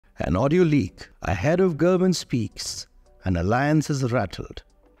An audio leak, a head of government speaks, an alliance is rattled,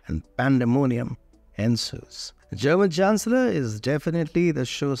 and pandemonium ensues. The German Chancellor is definitely the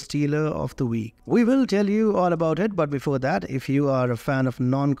show stealer of the week. We will tell you all about it, but before that, if you are a fan of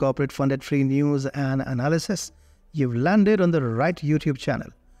non-corporate funded free news and analysis, you've landed on the right YouTube channel.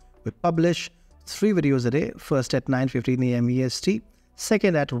 We publish 3 videos a day, first at 9:15 AM EST,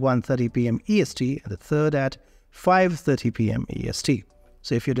 second at 1:30 PM EST, and the third at 5:30 PM EST.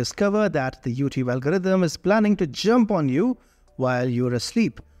 So if you discover that the YouTube algorithm is planning to jump on you while you're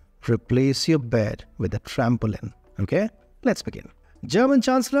asleep, replace your bed with a trampoline. Okay, let's begin. German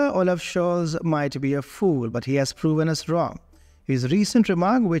Chancellor Olaf Scholz might be a fool, but he has proven us wrong. His recent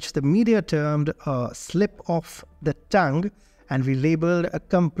remark, which the media termed a slip off the tongue and we labeled a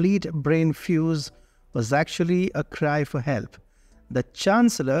complete brain fuse, was actually a cry for help. The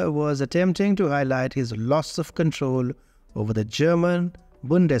Chancellor was attempting to highlight his loss of control over the German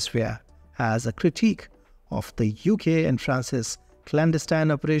bundeswehr as a critique of the UK and France's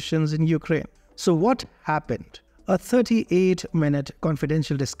clandestine operations in Ukraine. So what happened? A 38-minute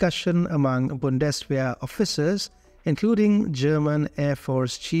confidential discussion among bundeswehr officers, including German Air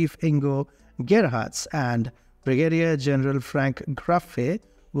Force Chief Ingo Gerhards and Brigadier General Frank Graffe,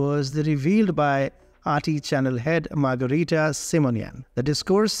 was revealed by RT channel head Margarita Simonian. The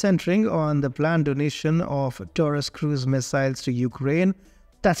discourse, centering on the planned donation of Taurus cruise missiles to Ukraine,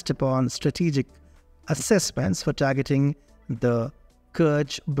 touched upon strategic assessments for targeting the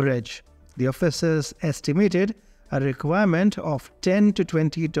Kerch Bridge. The officers estimated a requirement of 10 to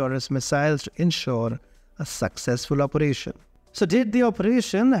 20 Taurus missiles to ensure a successful operation. So did the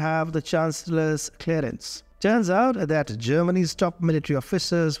operation have the Chancellor's clearance? Turns out that Germany's top military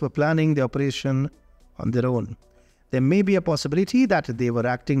officers were planning the operation on their own. There may be a possibility that they were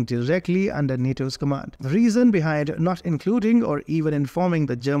acting directly under NATO's command. The reason behind not including or even informing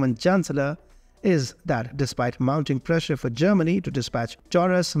the German Chancellor is that despite mounting pressure for Germany to dispatch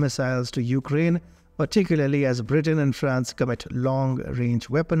Taurus missiles to Ukraine, particularly as Britain and France commit long-range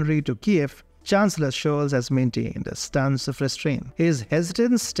weaponry to Kiev, Chancellor Scholz has maintained a stance of restraint. His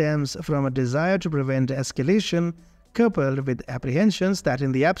hesitance stems from a desire to prevent escalation, coupled with apprehensions that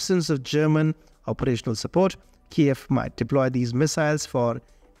in the absence of German operational support, Kiev might deploy these missiles for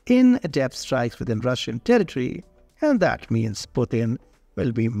in-depth strikes within Russian territory, and that means Putin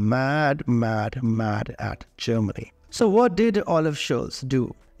will be mad at Germany. So what did Olaf Scholz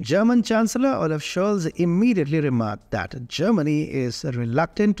do? German Chancellor Olaf Scholz immediately remarked that Germany is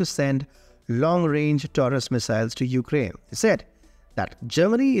reluctant to send long-range Taurus missiles to Ukraine. He said that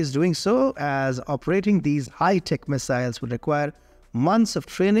Germany is doing so as operating these high-tech missiles would require months of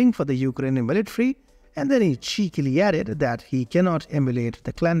training for the Ukrainian military, and then he cheekily added that he cannot emulate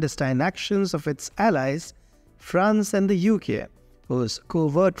the clandestine actions of its allies, France and the UK, whose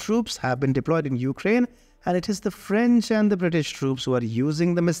covert troops have been deployed in Ukraine, and it is the French and the British troops who are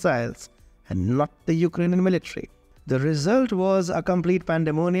using the missiles, and not the Ukrainian military. The result was a complete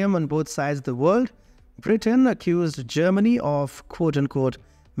pandemonium on both sides of the world. Britain accused Germany of quote-unquote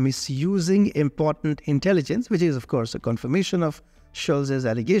misusing important intelligence, which is of course a confirmation of Scholz's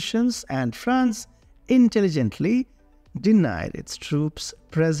allegations, and France intelligently denied its troops'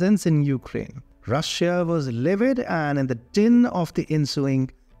 presence in Ukraine. Russia was livid, and in the din of the ensuing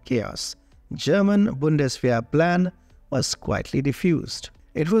chaos, German Bundeswehr plan was quietly diffused.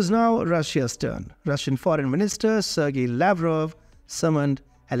 It was now Russia's turn. Russian Foreign Minister Sergei Lavrov summoned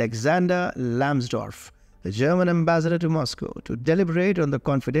Alexander Lambsdorff, the German ambassador to Moscow, to deliberate on the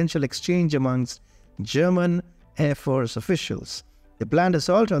confidential exchange amongst German Air Force officials. The planned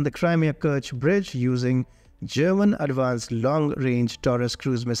assault on the Crimea Kerch Bridge using German advanced long-range Taurus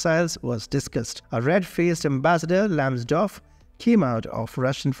cruise missiles was discussed. A red-faced ambassador, Lambsdorff, came out of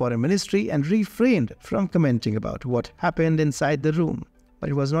Russian Foreign Ministry and refrained from commenting about what happened inside the room. But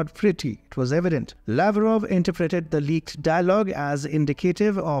it was not pretty, it was evident. Lavrov interpreted the leaked dialogue as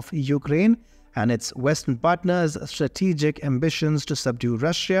indicative of Ukraine and its Western partners' strategic ambitions to subdue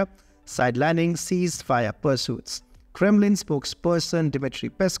Russia, sidelining ceasefire pursuits. Kremlin spokesperson Dmitry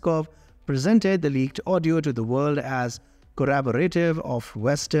Peskov presented the leaked audio to the world as corroborative of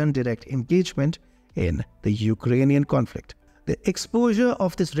Western direct engagement in the Ukrainian conflict. The exposure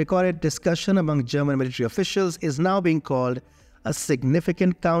of this recorded discussion among German military officials is now being called a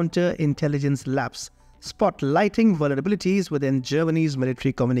significant counter-intelligence lapse, spotlighting vulnerabilities within Germany's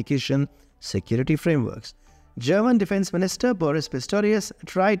military communication security frameworks. German Defense Minister Boris Pistorius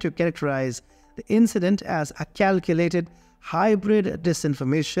tried to characterize the incident as a calculated hybrid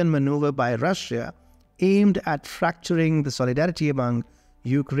disinformation maneuver by Russia aimed at fracturing the solidarity among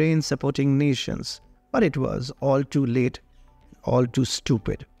Ukraine-supporting nations. But it was all too late, all too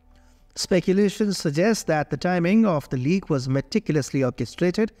stupid. Speculation suggests that the timing of the leak was meticulously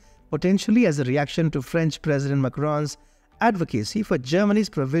orchestrated, potentially as a reaction to French President Macron's advocacy for Germany's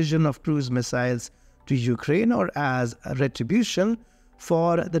provision of cruise missiles to Ukraine, or as a retribution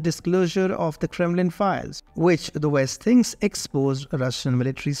for the disclosure of the Kremlin files, which the West thinks exposed Russian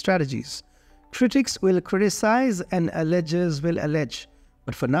military strategies. Critics will criticize and allegers will allege,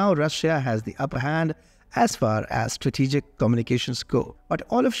 but for now Russia has the upper hand as far as strategic communications go. But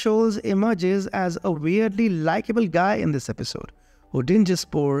Olaf Scholz emerges as a weirdly likable guy in this episode, who didn't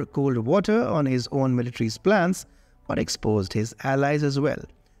just pour cold water on his own military's plans, but exposed his allies as well.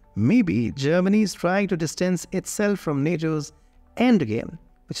 Maybe Germany is trying to distance itself from NATO's endgame,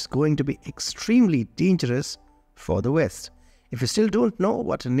 which is going to be extremely dangerous for the West. If you still don't know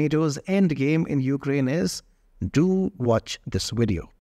what NATO's endgame in Ukraine is, do watch this video.